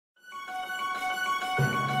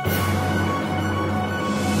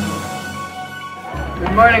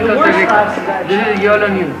Good morning, Costa Rica. This is YOLO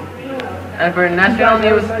News. And for national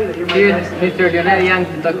news, here's Mr. Leonel Yan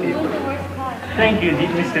to talk to you. Thank you,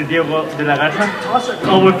 Mr. Diego de la Garza.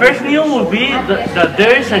 Our first news will be that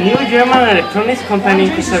there is a new German electronics company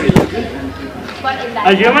in Costa Rica.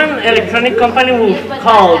 A German electronic company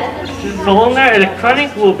called Zollner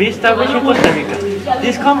Electronic will be established in Costa Rica.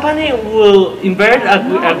 This company will invest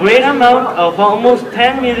a great amount of almost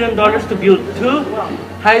 $10 million to build two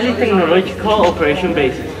highly technological operation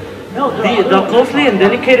bases. The costly and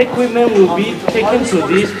delicate equipment will be taken to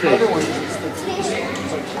this place.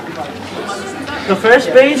 The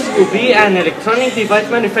first base will be an electronic device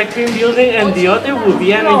manufacturing building and the other will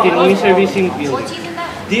be an engineering servicing building.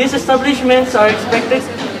 These establishments are expected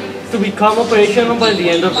to become operational by the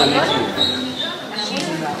end of the next year.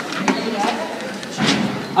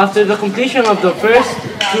 After the completion of the first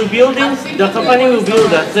two buildings, the company will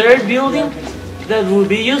build a third building that will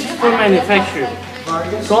be used for manufacturing.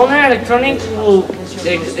 Zollner Electronic will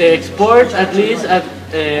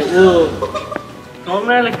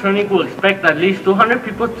Zollner Electronic will expect at least 200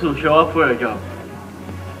 people to show up for a job.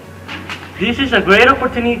 This is a great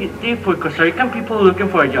opportunity for Costa Rican people looking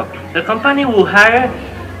for a job. The company will hire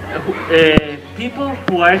people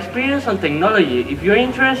who are experienced on technology. If you're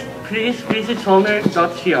interested, please visit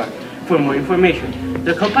zollner.cr for more information.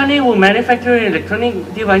 The company will manufacture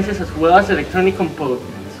electronic devices as well as electronic components.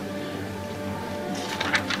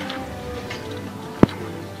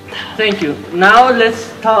 Thank you. Now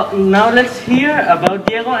let's hear about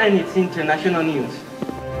Diego and its international news.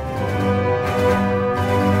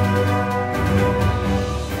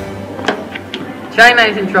 China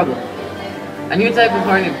is in trouble. A new type of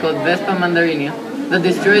hornet called Vespa mandarinia that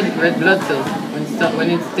destroys red blood cells when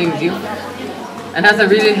it stings you and has a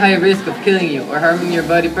really high risk of killing you or harming your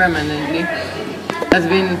body permanently has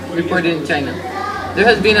been reported in China. There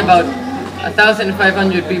has been about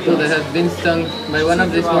 1,500 people that have been stung by one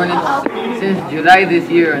of these hornets since July this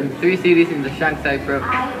year in 3 cities in the Shanghai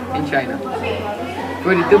province in China.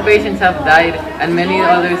 42 patients have died and many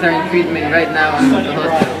others are in treatment right now in the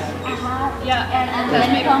hospitals.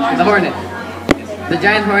 The hornet. The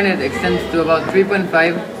giant hornet extends to about 3.5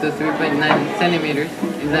 to 3.9 centimeters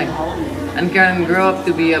in length and can grow up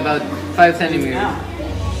to be about 5 centimeters.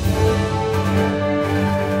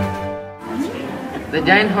 The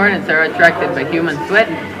giant hornets are attracted by human sweat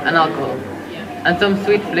and alcohol, and some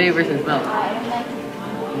sweet flavors and smells.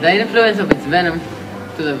 The influence of its venom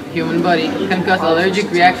to the human body can cause allergic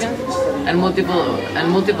reactions and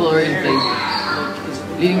multiple organ failure,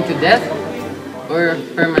 leading to death or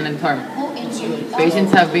permanent harm.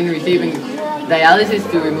 Patients have been receiving dialysis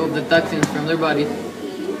to remove the toxins from their bodies.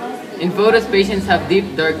 In photos, patients have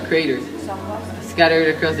deep, dark craters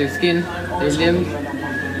scattered across their skin, their limbs.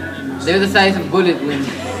 They're the size of bullet wounds,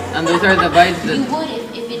 and those are the bites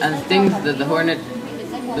and stings that the hornet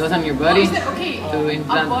does on your body to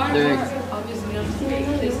implant their eggs.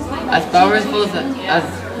 As powerful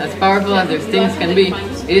as their stings can be,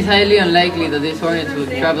 it is highly unlikely that these hornets will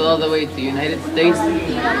travel all the way to the United States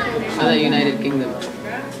or the United Kingdom.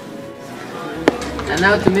 And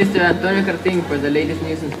now to Mr. Antonio Cartin for the latest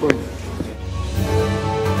news and sports.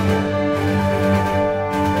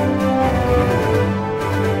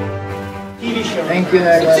 Thank you,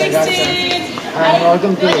 Garza, and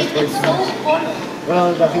welcome to the sports news.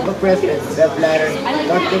 Well, the FIFA president, Sepp Blatter,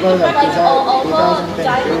 talked about the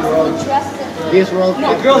 2023 World Cup. This World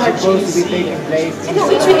Cup is supposed to be taking place in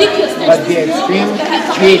Qatar, but the extreme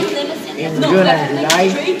heat in June and July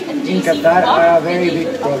in Qatar are a very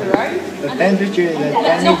big problem. The temperature that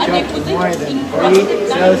can reach up to more than 40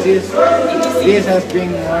 Celsius, this has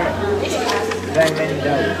been more than many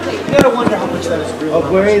doubts. You gotta wonder how much that is real. Of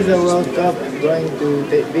where is the World Cup going to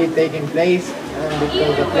be taking place, and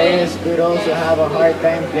because the players could also have a hard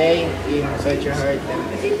time playing in such a hard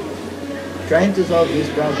temperature. Trying to solve this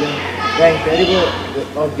problem,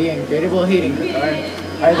 the incredible heat in Qatar,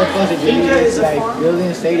 are the possibilities like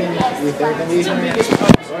building stadiums with air conditioners,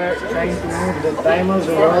 or trying to move the time of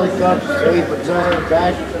the World Cup so it doesn't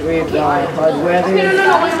clash with the hot weather in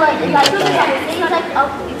Qatar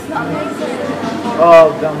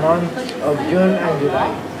of the month of June and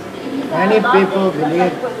July. Many people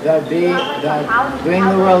believe that doing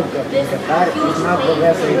the World Cup in Qatar is not the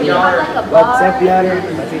best idea, but Sepp Blatter,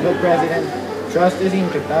 the FIFA president, trusts in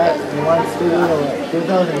Qatar and wants to do the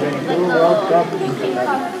 2022 World Cup in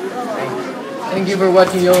Qatar. Thank you for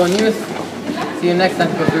watching YOLO News. See you next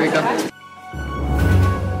time, Costa Rica.